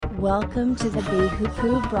Welcome to the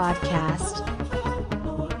Bihupu broadcast.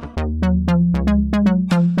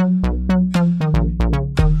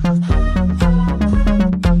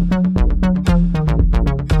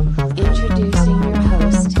 Introducing your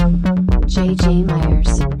host, JJ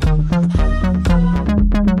Myers.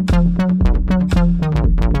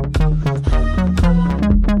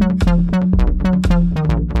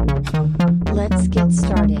 Let's get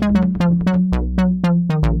started.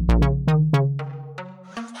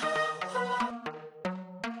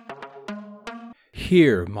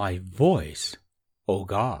 Hear my voice, O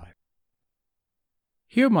God.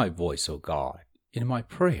 Hear my voice, O God, in my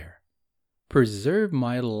prayer. Preserve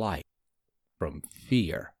my life from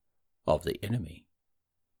fear of the enemy.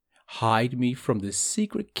 Hide me from the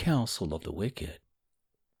secret counsel of the wicked,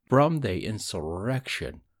 from the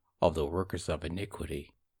insurrection of the workers of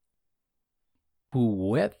iniquity, who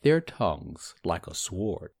whet their tongues like a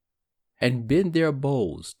sword, and bend their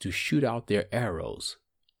bows to shoot out their arrows,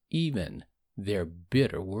 even their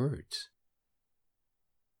bitter words,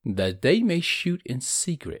 that they may shoot in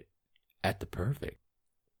secret at the perfect.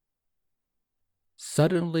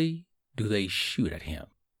 Suddenly do they shoot at him,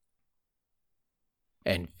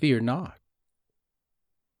 and fear not.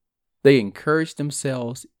 They encourage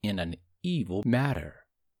themselves in an evil matter.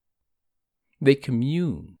 They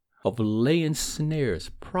commune of laying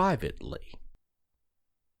snares privately.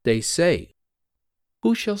 They say,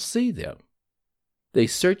 who shall see them? They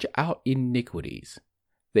search out iniquities.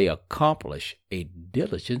 They accomplish a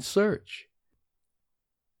diligent search.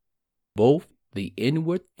 Both the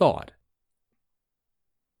inward thought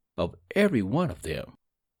of every one of them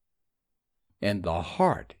and the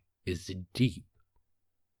heart is deep.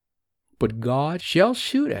 But God shall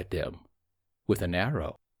shoot at them with an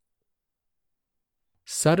arrow.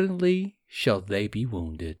 Suddenly shall they be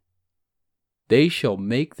wounded. They shall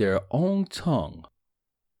make their own tongue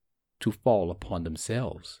to fall upon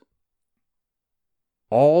themselves.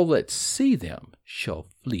 All that see them shall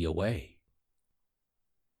flee away,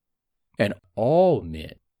 and all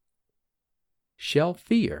men shall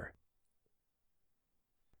fear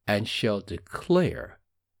and shall declare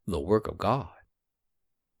the work of God.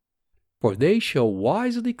 For they shall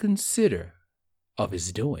wisely consider of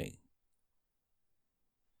his doing.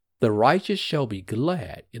 The righteous shall be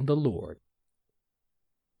glad in the Lord,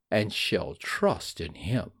 and shall trust in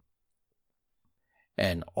him.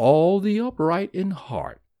 And all the upright in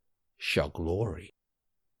heart shall glory.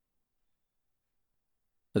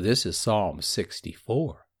 This is Psalm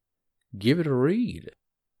 64. Give it a read.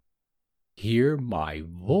 Hear my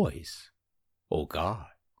voice, O God.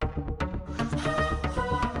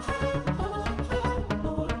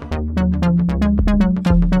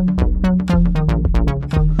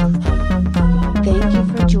 Thank you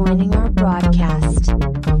for joining our broadcast.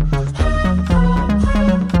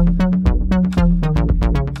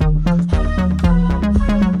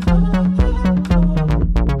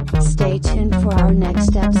 Stay tuned for our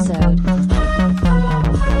next episode.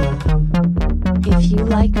 If you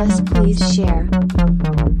like us, please share.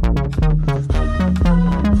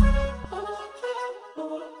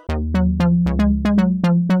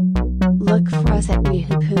 Look for us at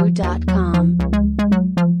bihupu.com.